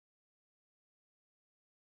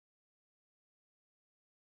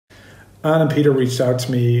Anne and Peter reached out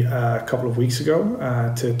to me a couple of weeks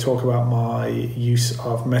ago to talk about my use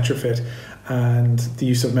of Metrifit and the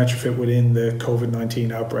use of Metrifit within the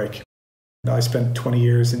COVID-19 outbreak. I spent 20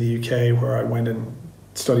 years in the UK where I went and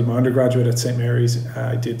studied my undergraduate at St Mary's.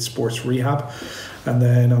 I did sports rehab, and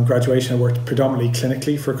then on graduation I worked predominantly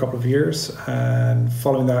clinically for a couple of years, and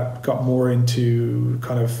following that got more into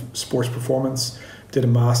kind of sports performance, did a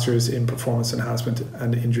master's in performance enhancement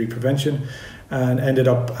and injury prevention, and ended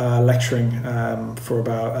up lecturing for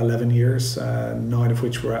about 11 years, 9 of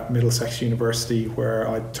which were at Middlesex University, where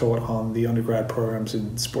I taught on the undergrad programs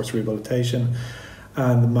in sports rehabilitation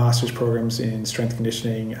and the master's programs in strength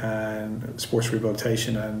conditioning and sports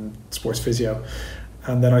rehabilitation and sports physio.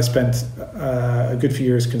 And then I spent a good few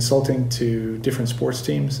years consulting to different sports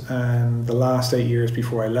teams, and the last 8 years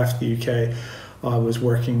before I left the UK I was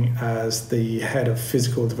working as the head of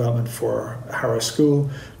physical development for Harrow School,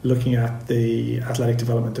 looking at the athletic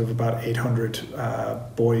development of about 800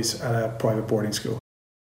 boys at a private boarding school.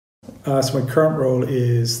 So my current role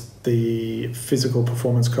is the physical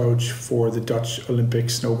performance coach for the Dutch Olympic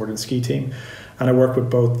snowboard and ski team, and I work with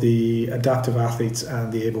both the adaptive athletes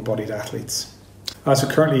and the able-bodied athletes. So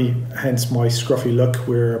currently, hence my scruffy look,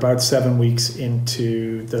 we're about 7 weeks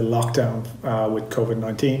into the lockdown with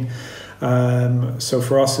COVID-19. So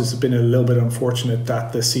for us, it's been a little bit unfortunate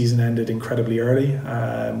that the season ended incredibly early.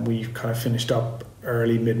 We kind of finished up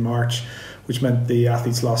early, mid-March, which meant the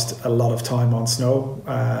athletes lost a lot of time on snow,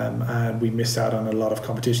 and we missed out on a lot of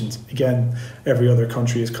competitions. Again, every other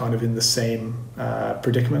country is kind of in the same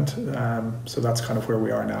predicament, so that's kind of where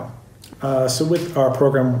we are now. So with our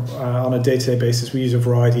program on a day-to-day basis, we use a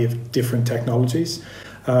variety of different technologies.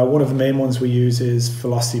 One of the main ones we use is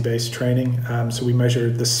velocity-based training. So we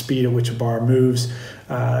measure the speed at which a bar moves,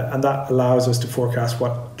 and that allows us to forecast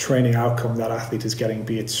what training outcome that athlete is getting,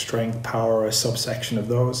 be it strength, power, or a subsection of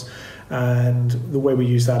those. And the way we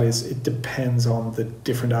use that is it depends on the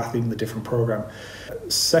different athlete and the different program.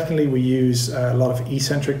 Secondly, we use a lot of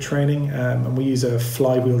eccentric training, and we use a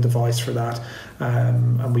flywheel device for that,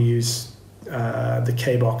 and we use the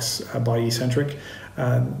K-Box by Eccentric.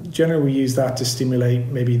 Generally we use that to stimulate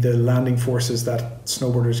maybe the landing forces that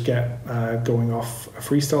snowboarders get going off a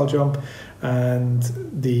freestyle jump, and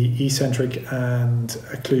the eccentric and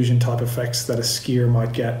occlusion type effects that a skier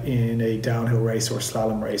might get in a downhill race or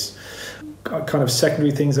slalom race. Kind of secondary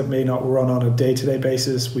things that may not run on a day-to-day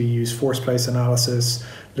basis, we use force place analysis,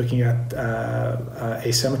 looking at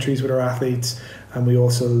asymmetries with our athletes, and we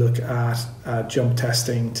also look at jump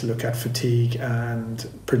testing to look at fatigue and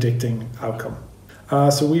predicting outcome.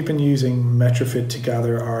 So we've been using Metrifit to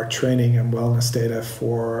gather our training and wellness data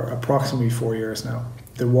for approximately 4 years now.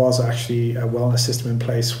 There was actually a wellness system in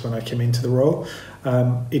place when I came into the role.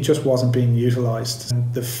 It just wasn't being utilized.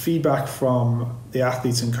 And the feedback from the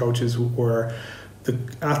athletes and coaches were, the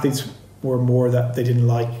athletes were more that they didn't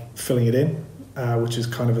like filling it in, which is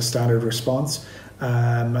kind of a standard response,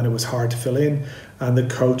 and it was hard to fill in. And the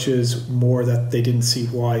coaches more that they didn't see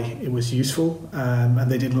why it was useful,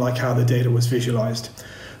 and they didn't like how the data was visualized.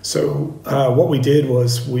 So what we did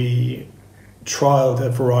was we trialed a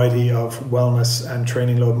variety of wellness and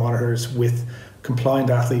training load monitors with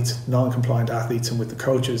compliant athletes, non-compliant athletes, and with the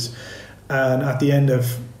coaches. And at the end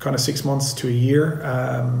of kind of 6 months to a year,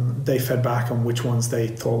 they fed back on which ones they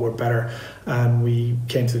thought were better, and we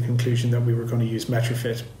came to the conclusion that we were going to use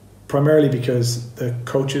Metrifit, primarily because the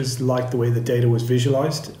coaches liked the way the data was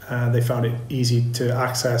visualized, and they found it easy to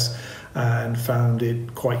access and found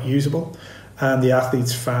it quite usable. And the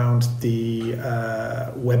athletes found the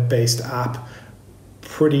web-based app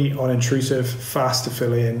pretty unintrusive, fast to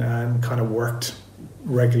fill in, and kind of worked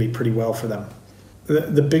regularly pretty well for them.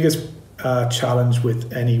 The biggest challenge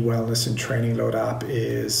with any wellness and training load app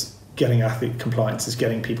is getting athlete compliance, is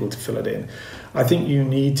getting people to fill it in. I think you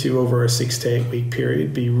need to, over a 6 to 8 week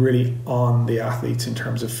period, be really on the athletes in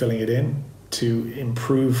terms of filling it in to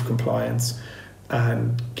improve compliance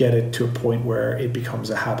and get it to a point where it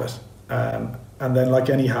becomes a habit. And then, like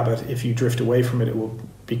any habit, if you drift away from it, it will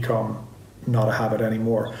become not a habit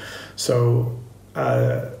anymore. So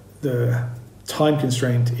the time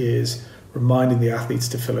constraint is reminding the athletes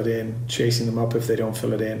to fill it in, chasing them up if they don't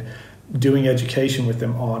fill it in, doing education with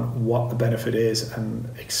them on what the benefit is, and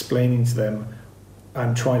explaining to them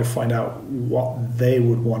and trying to find out what they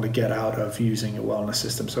would want to get out of using a wellness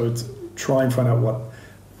system. So it's try and find out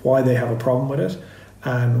why they have a problem with it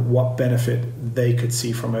and what benefit they could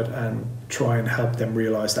see from it, and try and help them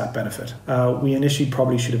realize that benefit. We initially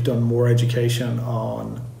probably should have done more education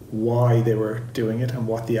on why they were doing it and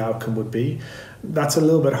what the outcome would be. That's a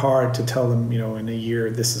little bit hard to tell them, in a year,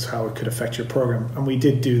 this is how it could affect your program. And we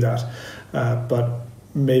did do that. But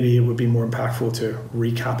maybe it would be more impactful to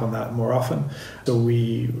recap on that more often. So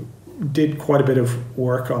we did quite a bit of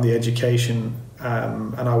work on the education,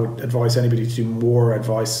 and I would advise anybody to do more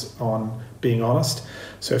advice on being honest.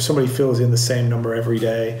 So if somebody fills in the same number every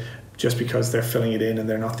day just because they're filling it in and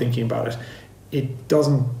they're not thinking about it, it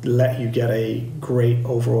doesn't let you get a great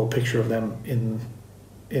overall picture of them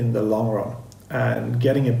in the long run. And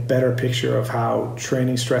getting a better picture of how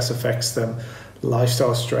training stress affects them,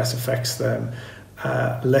 lifestyle stress affects them,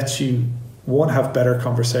 lets you, one, have better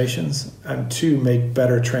conversations, and two, make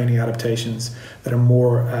better training adaptations that are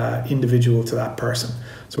more individual to that person.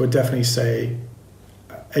 So I'd definitely say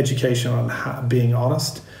education on being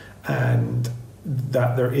honest, and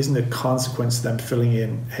that there isn't a consequence to them filling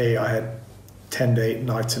in, hey, I had 10 to 8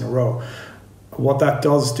 nights in a row. What that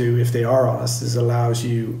does do, if they are honest, is allows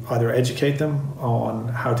you either educate them on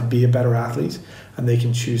how to be a better athlete, and they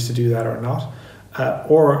can choose to do that or not,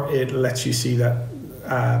 or it lets you see that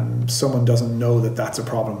someone doesn't know that that's a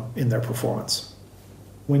problem in their performance.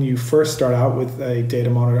 When you first start out with a data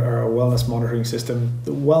monitor or a wellness monitoring system,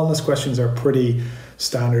 the wellness questions are pretty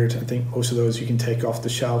standard. I think most of those you can take off the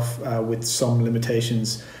shelf with some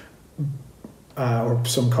limitations or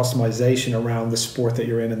some customization around the sport that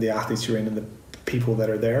you're in and the athletes you're in and the people that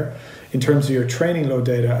are there. In terms of your training load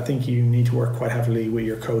data, I think you need to work quite heavily with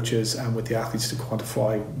your coaches and with the athletes to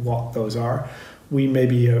quantify what those are. We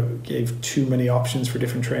maybe gave too many options for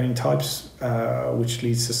different training types, which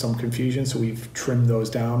leads to some confusion. So we've trimmed those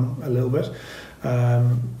down a little bit.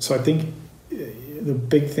 So I think the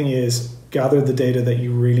big thing is gather the data that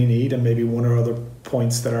you really need and maybe one or other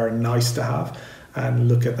points that are nice to have, and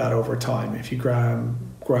look at that over time. If you gather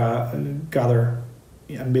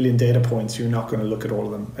a million data points, you're not going to look at all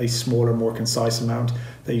of them. A smaller, more concise amount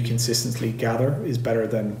that you consistently gather is better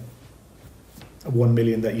than 1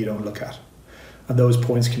 million that you don't look at. And those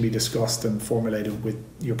points can be discussed and formulated with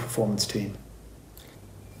your performance team.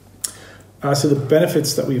 So the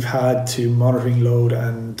benefits that we've had to monitoring load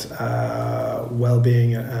and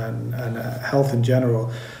well-being and health in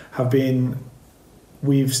general have been,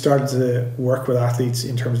 we've started to work with athletes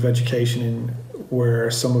in terms of education in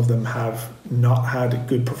where some of them have not had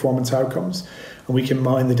good performance outcomes, and we can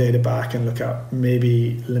mine the data back and look at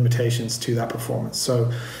maybe limitations to that performance.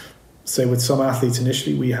 So say with some athletes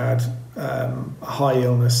initially we had a high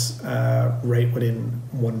illness rate within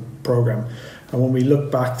one program, and when we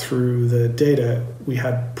look back through the data we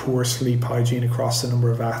had poor sleep hygiene across a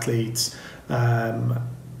number of athletes,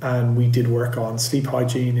 and we did work on sleep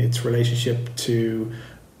hygiene, its relationship to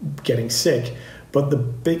getting sick. But the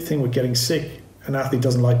big thing with getting sick, an athlete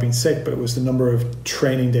doesn't like being sick, but it was the number of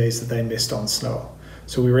training days that they missed on snow.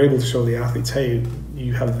 So we were able to show the athletes, hey,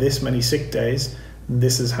 you have this many sick days, and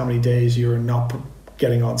this is how many days you're not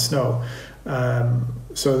getting on snow.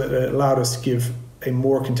 So that it allowed us to give a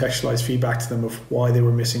more contextualized feedback to them of why they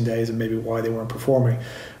were missing days and maybe why they weren't performing.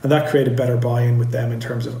 And that created better buy-in with them in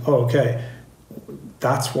terms of, oh, okay,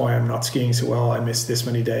 that's why I'm not skiing so well. I missed this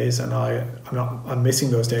many days, and I'm missing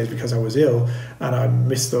those days because I was ill, and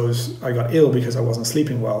I got ill because I wasn't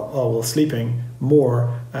sleeping well. Oh, well, sleeping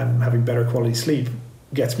more and having better quality sleep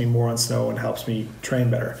gets me more on snow and helps me train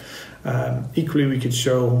better. Equally, we could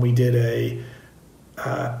show when we did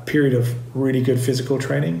a period of really good physical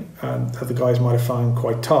training that the guys might have found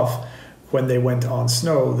quite tough, when they went on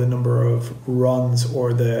snow, the number of runs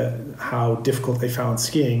or how difficult they found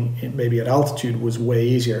skiing, maybe at altitude, was way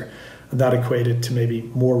easier. And that equated to maybe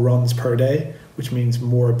more runs per day, which means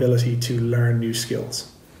more ability to learn new skills.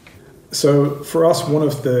 So for us, one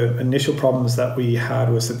of the initial problems that we had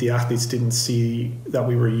was that the athletes didn't see that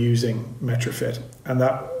we were using Metrifit.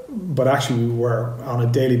 But actually we were. On a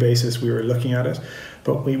daily basis, we were looking at it.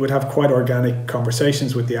 But we would have quite organic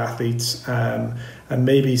conversations with the athletes, and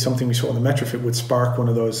maybe something we saw in the Metrifit would spark one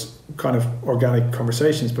of those kind of organic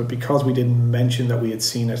conversations. But because we didn't mention that we had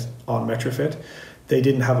seen it on Metrifit, they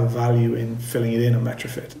didn't have a value in filling it in on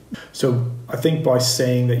Metrifit. So I think by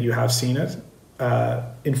saying that you have seen it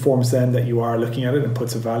informs them that you are looking at it and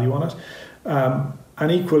puts a value on it.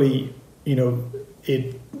 And equally,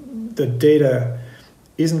 the data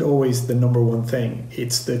isn't always the number one thing.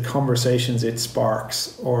 It's the conversations it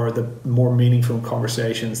sparks, or the more meaningful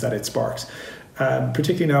conversations that it sparks.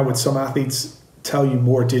 Particularly now with some athletes tell you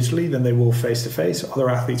more digitally than they will face-to-face. Other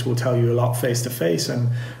athletes will tell you a lot face-to-face and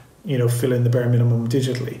fill in the bare minimum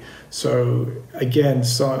digitally. So again,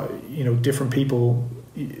 different people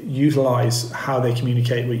utilize how they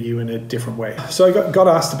communicate with you in a different way. So I got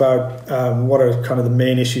asked about what are kind of the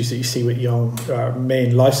main issues that you see with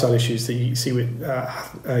main lifestyle issues that you see with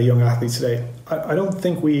young athletes today. I don't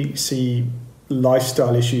think we see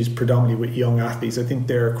lifestyle issues predominantly with young athletes. I think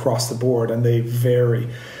they're across the board and they vary.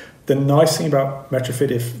 The nice thing about Metrifit,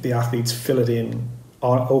 if the athletes fill it in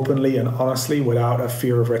openly and honestly without a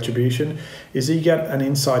fear of retribution, is that you get an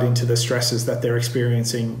insight into the stresses that they're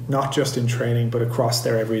experiencing, not just in training, but across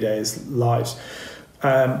their everyday lives.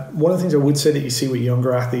 One of the things I would say that you see with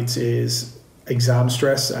younger athletes is exam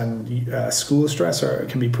stress and school stress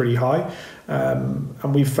can be pretty high.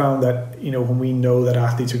 And we've found that, when we know that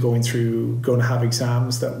athletes are going to have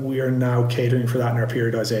exams, that we are now catering for that in our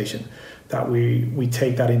periodization, that we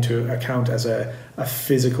take that into account as a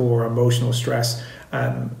physical or emotional stress.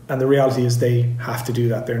 And the reality is they have to do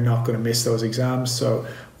that. They're not going to miss those exams. So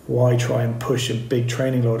why try and push a big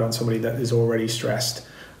training load on somebody that is already stressed?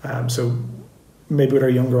 So maybe with our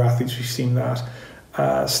younger athletes, we've seen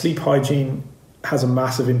that. Sleep hygiene has a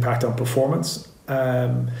massive impact on performance.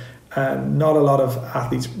 And not a lot of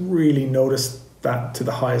athletes really notice that to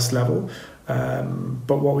the highest level.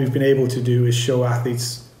 But what we've been able to do is show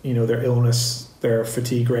athletes, their illness, their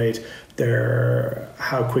fatigue rate,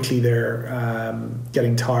 how quickly they're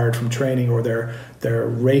getting tired from training, or their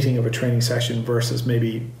rating of a training session versus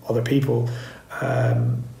maybe other people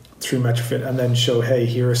through Metrifit, and then show, hey,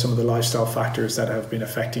 here are some of the lifestyle factors that have been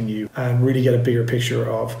affecting you, and really get a bigger picture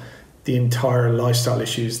of the entire lifestyle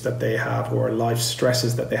issues that they have, or life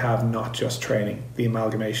stresses that they have, not just training. The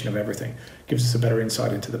amalgamation of everything gives us a better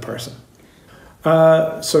insight into the person.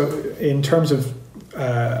 So in terms of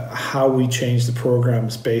how we change the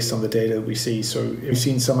programs based on the data that we see. So we've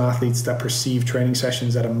seen some athletes that perceive training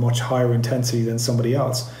sessions at a much higher intensity than somebody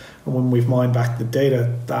else. And when we've mined back the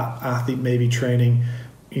data, that athlete may be training,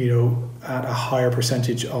 at a higher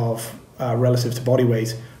percentage of relative to body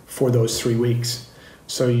weight for those 3 weeks.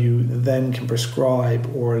 So you then can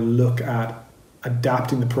prescribe or look at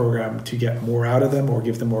adapting the program to get more out of them, or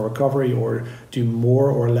give them more recovery, or do more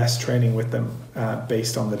or less training with them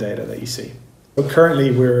based on the data that you see. So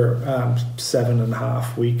currently we're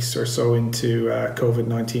 7.5 weeks or so into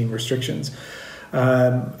COVID-19 restrictions.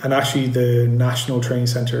 And actually the National Training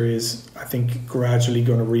Centre is, I think, gradually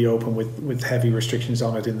going to reopen with heavy restrictions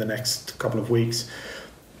on it in the next couple of weeks.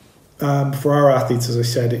 For our athletes, as I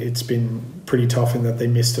said, it's been pretty tough in that they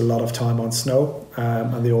missed a lot of time on snow,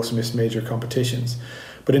 and they also missed major competitions.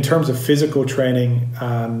 But in terms of physical training,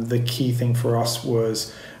 the key thing for us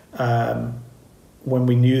was when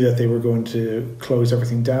we knew that they were going to close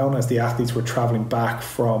everything down, as the athletes were traveling back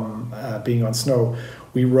from being on snow,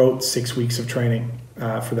 we wrote 6 weeks of training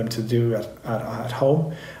for them to do at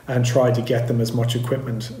home, and tried to get them as much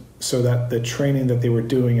equipment so that the training that they were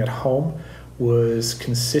doing at home was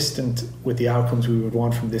consistent with the outcomes we would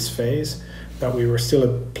want from this phase, that we were still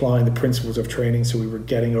applying the principles of training, so we were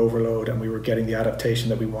getting overload and we were getting the adaptation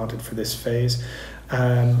that we wanted for this phase,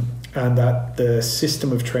 and that the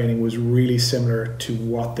system of training was really similar to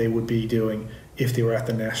what they would be doing if they were at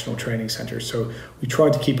the National Training Centre. So we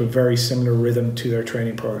tried to keep a very similar rhythm to their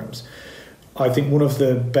training programs. I think one of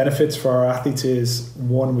the benefits for our athletes is,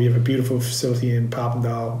 one, we have a beautiful facility in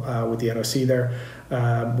Papendal with the NOC there,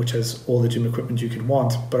 which has all the gym equipment you could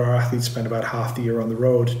want, but our athletes spend about half the year on the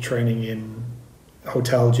road training in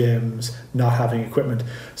hotel gyms, not having equipment.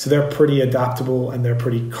 So they're pretty adaptable and they're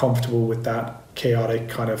pretty comfortable with that chaotic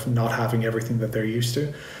kind of not having everything that they're used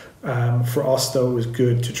to. For us though, it was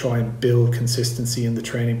good to try and build consistency in the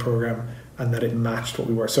training program and that it matched what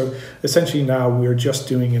we were. So essentially now we're just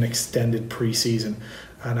doing an extended pre-season,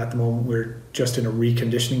 and at the moment we're just in a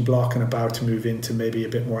reconditioning block and about to move into maybe a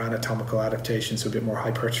bit more anatomical adaptation, so a bit more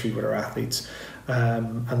hypertrophy with our athletes.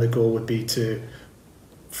 And the goal would be to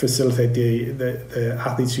facilitate the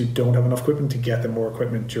athletes who don't have enough equipment to get them more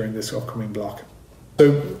equipment during this upcoming block.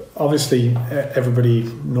 So obviously everybody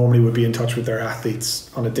normally would be in touch with their athletes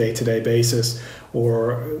on a day-to-day basis,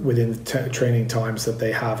 or within the training times that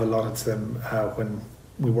they have allotted to them when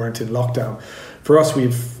we weren't in lockdown. For us,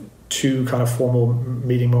 we've two kind of formal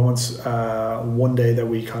meeting moments. One day that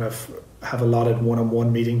we kind of have allotted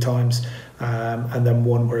one-on-one meeting times, and then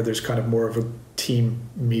one where there's kind of more of a team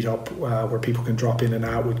meetup where people can drop in and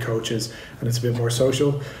out with coaches, and it's a bit more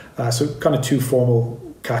social. So kind of two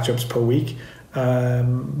formal catch-ups per week.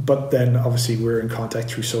 But then obviously we're in contact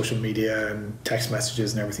through social media and text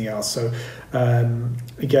messages and everything else. So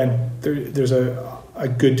again, there's a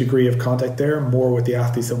good degree of contact there, more with the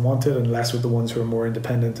athletes that want it and less with the ones who are more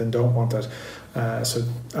independent and don't want it. So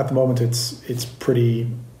at the moment it's pretty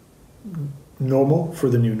normal for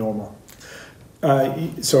the new normal.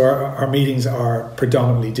 So our meetings are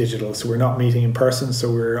predominantly digital, so we're not meeting in person,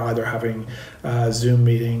 so we're either having Zoom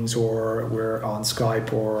meetings, or we're on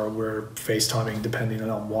Skype, or we're FaceTiming, depending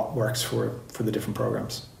on what works for the different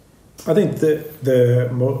programs. I think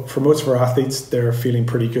for most of our athletes, they're feeling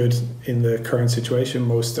pretty good in the current situation.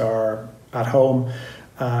 Most are at home.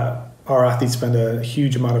 Our athletes spend a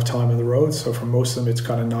huge amount of time on the road, so for most of them it's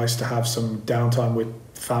kind of nice to have some downtime with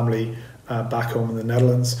family back home in the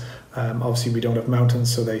Netherlands. Obviously we don't have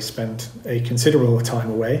mountains, so they spend a considerable time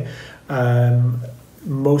away.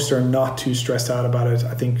 Most are not too stressed out about it.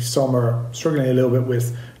 I think some are struggling a little bit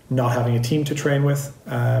with not having a team to train with.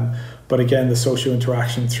 But again, the social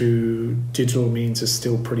interaction through digital means is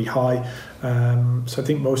still pretty high. So I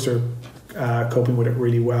think most are coping with it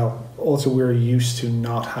really well. Also, we're used to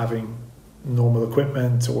not having normal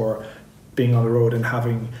equipment or being on the road and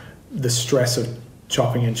having the stress of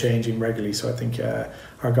chopping and changing regularly. So I think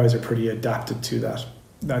our guys are pretty adapted to that.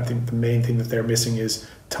 I think the main thing that they're missing is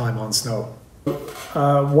time on snow.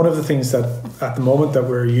 One of the things that at the moment that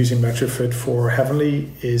we're using Metrifit for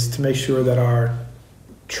heavily is to make sure that our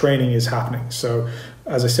training is happening. So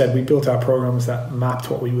as I said, we built our programs that mapped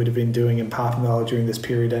what we would have been doing in Papendal during this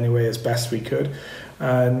period anyway as best we could.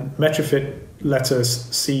 And Metrifit lets us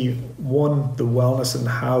see, one, the wellness and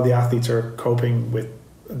how the athletes are coping with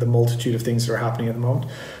the multitude of things that are happening at the moment.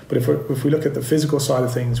 But if we look at the physical side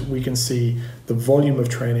of things, we can see the volume of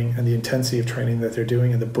training and the intensity of training that they're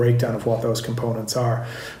doing and the breakdown of what those components are.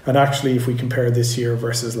 And actually, if we compare this year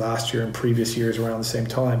versus last year and previous years around the same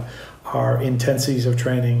time, our intensities of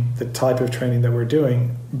training, the type of training that we're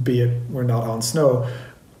doing, be it we're not on snow,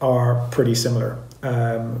 are pretty similar.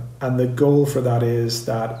 And the goal for that is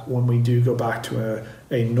that when we do go back to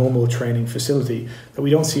a normal training facility, that we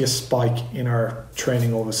don't see a spike in our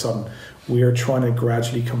training all of a sudden. We are trying to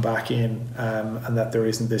gradually come back in, and that there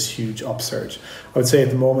isn't this huge upsurge. I would say at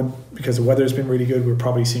the moment, because the weather has been really good, we're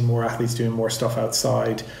probably seeing more athletes doing more stuff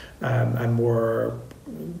outside and more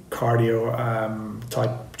cardio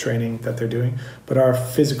type training that they're doing. But our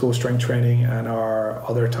physical strength training and our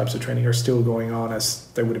other types of training are still going on as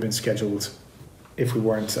they would have been scheduled if we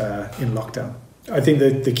weren't in lockdown. I think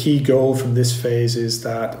that the key goal from this phase is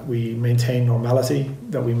that we maintain normality,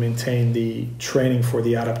 that we maintain the training for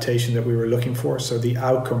the adaptation that we were looking for. So the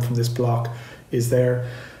outcome from this block is there,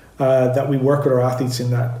 that we work with our athletes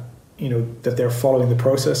in that, that they're following the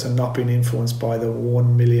process and not being influenced by the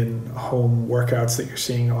 1 million home workouts that you're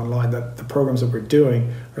seeing online, that the programs that we're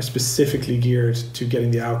doing are specifically geared to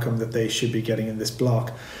getting the outcome that they should be getting in this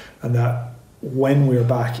block. And that when we're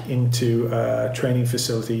back into a training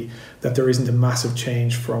facility, that there isn't a massive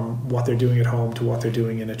change from what they're doing at home to what they're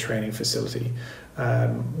doing in a training facility.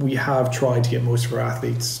 We have tried to get most of our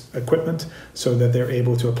athletes equipment so that they're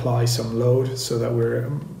able to apply some load, so that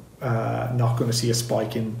we're not going to see a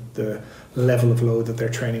spike in the level of load that they're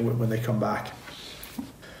training with when they come back.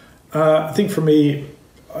 I think for me,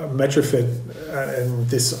 Metrifit, and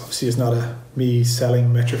this obviously is not me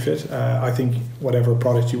selling Metrifit, I think whatever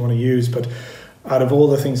product you want to use, but out of all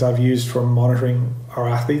the things I've used for monitoring our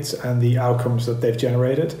athletes and the outcomes that they've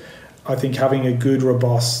generated, I think having a good,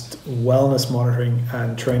 robust wellness monitoring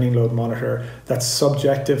and training load monitor that's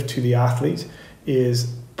subjective to the athlete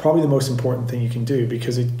is probably the most important thing you can do,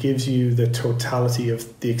 because it gives you the totality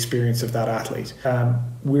of the experience of that athlete.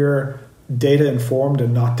 We're data informed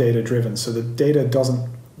and not data driven. So the data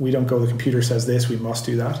we don't go, the computer says this, we must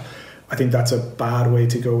do that. I think that's a bad way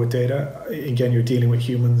to go with data. Again, you're dealing with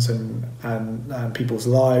humans and people's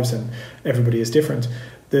lives, and everybody is different.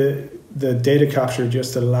 The data capture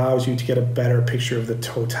just allows you to get a better picture of the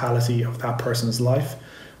totality of that person's life,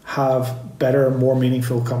 have better, more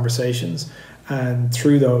meaningful conversations, and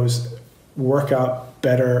through those work out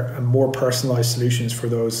better and more personalized solutions for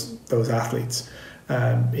those athletes.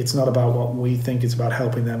 It's not about what we think, it's about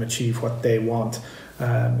helping them achieve what they want.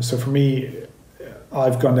 So for me,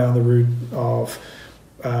 I've gone down the route of,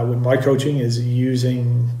 with my coaching, is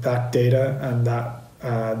using that data and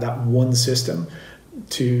that one system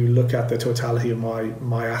to look at the totality of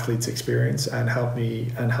my athlete's experience and help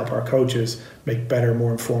me and help our coaches make better,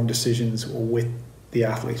 more informed decisions with the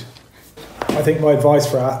athlete. I think my advice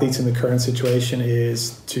for athletes in the current situation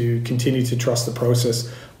is to continue to trust the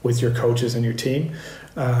process with your coaches and your team,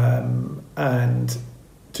 and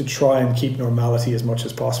to try and keep normality as much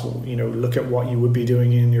as possible. Look at what you would be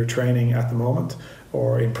doing in your training at the moment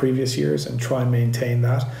or in previous years and try and maintain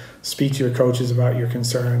that. Speak to your coaches about your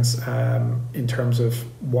concerns in terms of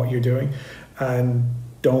what you're doing, and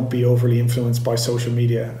don't be overly influenced by social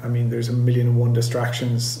media. I mean, there's 1,000,001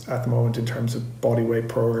 distractions at the moment in terms of bodyweight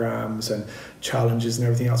programs and challenges and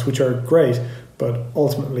everything else, which are great, but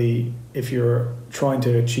ultimately, if you're trying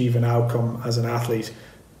to achieve an outcome as an athlete,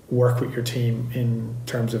 work with your team in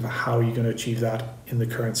terms of how you're going to achieve that in the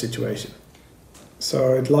current situation.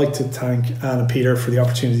 So I'd like to thank Anne and Peter for the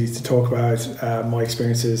opportunity to talk about my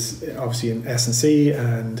experiences, obviously in S&C,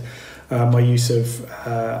 and my use of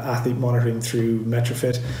athlete monitoring through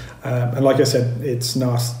Metrifit. And like I said,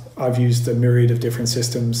 I've used a myriad of different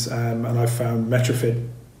systems, and I've found Metrifit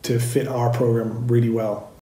to fit our program really well.